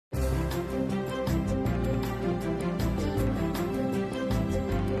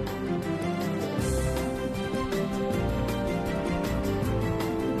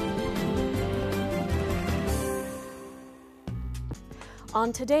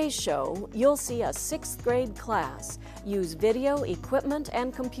On today's show, you'll see a 6th grade class use video, equipment,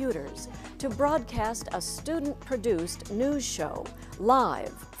 and computers to broadcast a student-produced news show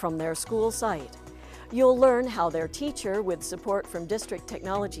live from their school site. You'll learn how their teacher, with support from district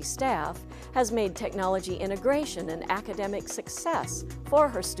technology staff, has made technology integration an academic success for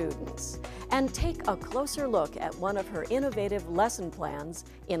her students, and take a closer look at one of her innovative lesson plans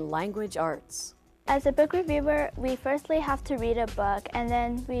in language arts. As a book reviewer, we firstly have to read a book, and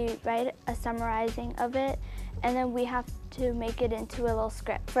then we write a summarizing of it, and then we have to make it into a little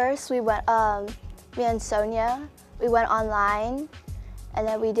script. First, me and Sonia, we went online, and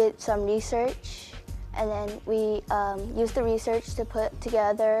then we did some research, and then we used the research to put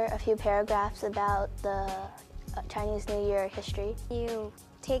together a few paragraphs about the Chinese New Year history. You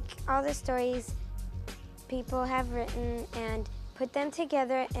take all the stories people have written and put them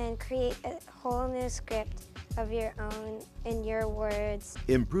together and create a whole new script of your own in your words.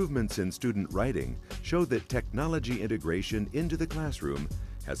 Improvements in student writing show that technology integration into the classroom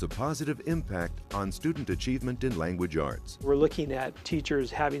has a positive impact on student achievement in language arts. We're looking at teachers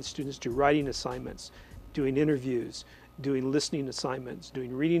having students do writing assignments, doing interviews, doing listening assignments,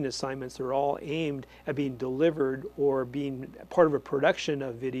 doing reading assignments. They're all aimed at being delivered or being part of a production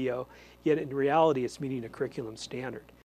of video, yet in reality it's meeting a curriculum standard.